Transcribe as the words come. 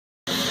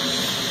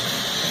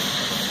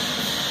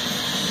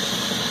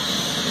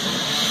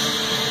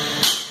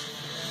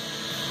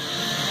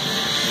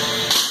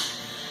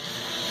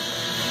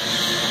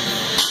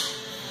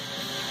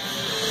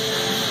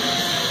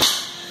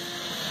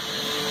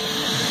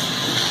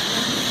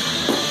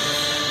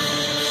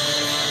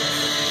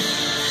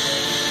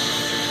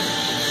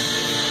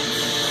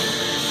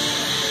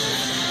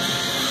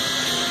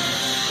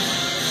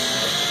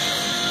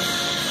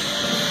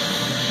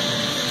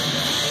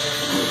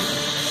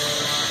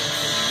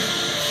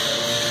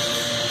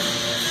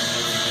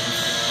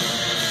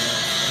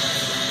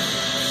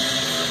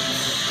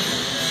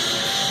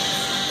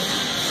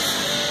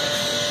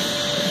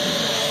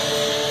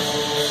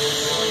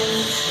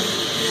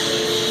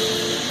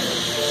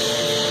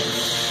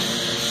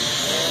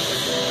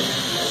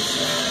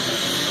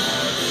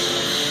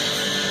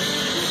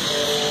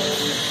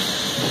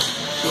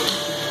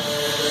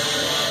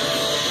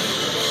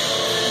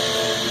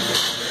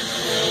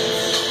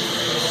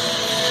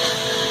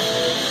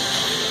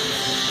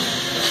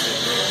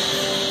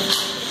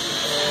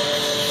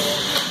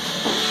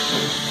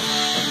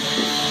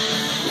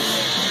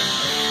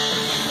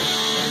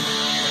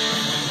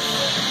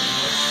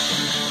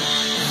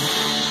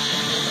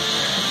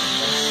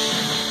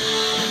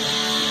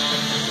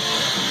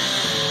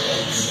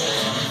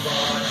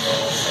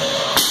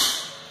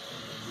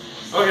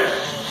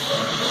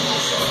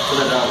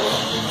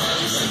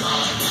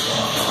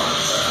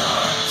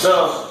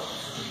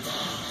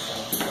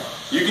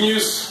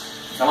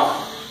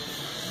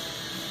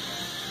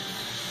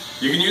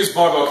You can use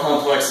barbell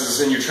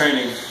complexes in your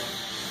training.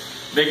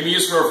 They can be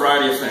used for a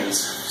variety of things.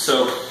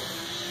 So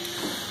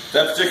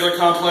that particular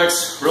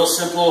complex, real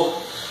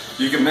simple.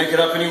 You can make it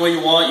up any way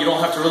you want. You don't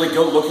have to really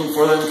go looking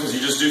for them because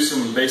you just do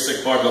some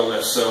basic barbell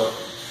lifts. So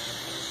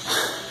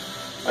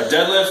a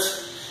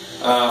deadlift,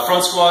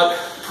 front squat,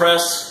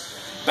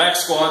 press, back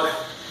squat,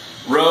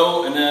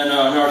 row, and then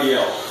an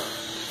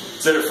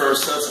RDL. Did it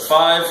first. That's a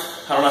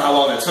 5. I don't know how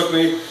long it took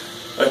me.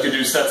 I could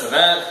do sets of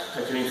that.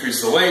 I could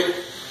increase the weight.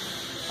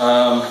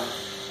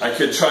 I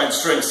could try and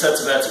string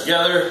sets of that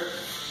together.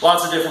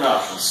 Lots of different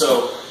options.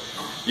 So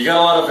you got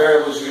a lot of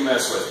variables you can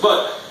mess with.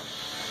 But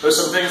there's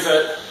some things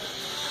that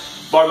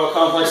barbell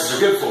complexes are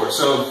good for.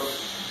 So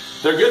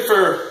they're good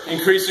for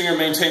increasing or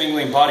maintaining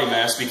lean body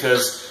mass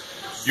because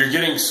you're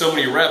getting so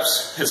many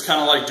reps. It's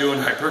kind of like doing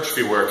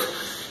hypertrophy work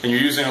and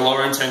you're using a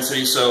lower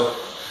intensity. So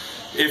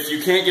if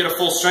you can't get a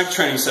full strength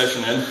training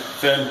session in,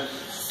 then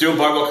doing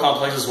barbell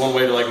complexes is one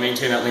way to like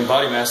maintain that lean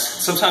body mass.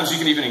 Sometimes you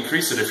can even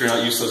increase it if you're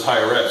not used to those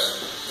higher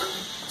reps.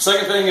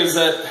 Second thing is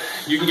that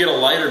you can get a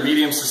lighter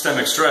medium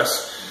systemic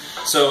stress.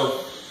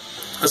 So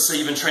let's say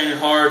you've been training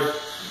hard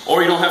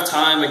or you don't have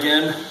time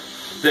again,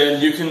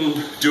 then you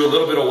can do a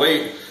little bit of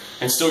weight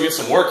and still get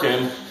some work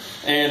in.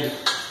 And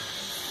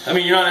I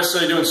mean, you're not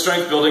necessarily doing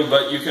strength building,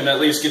 but you can at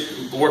least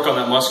work on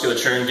that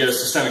musculature and get a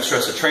systemic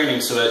stress of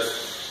training so that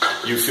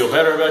you feel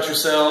better about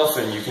yourself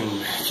and you can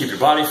keep your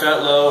body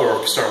fat low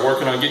or start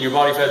working on getting your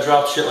body fat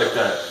dropped, shit like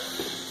that.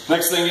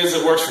 Next thing is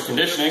it works for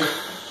conditioning.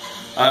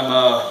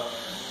 I'm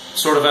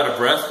sort of out of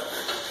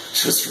breath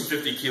just from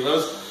 50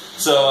 kilos.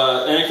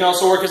 So, and it can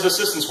also work as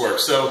assistance work.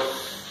 So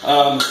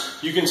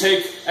you can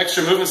take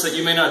extra movements that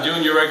you may not do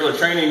in your regular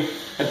training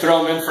and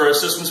throw them in for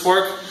assistance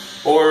work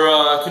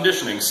or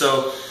conditioning.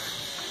 So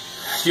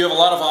you have a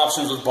lot of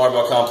options with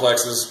barbell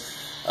complexes.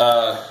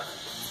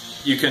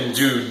 You can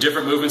do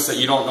different movements that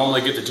you don't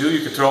normally get to do.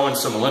 You could throw in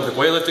some Olympic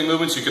weightlifting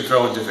movements. You could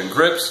throw in different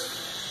grips.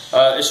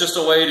 It's just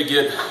a way to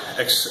get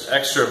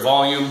extra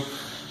volume,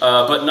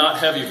 but not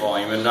heavy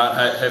volume and not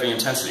heavy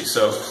intensity.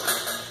 So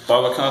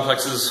barbell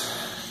complexes,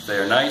 they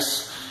are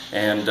nice,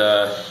 and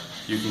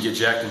you can get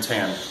jacked and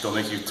tan. They'll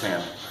make you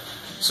tan.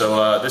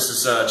 So this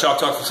is Chalk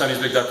Talk from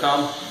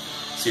Sunny'sBig.com.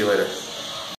 See you later.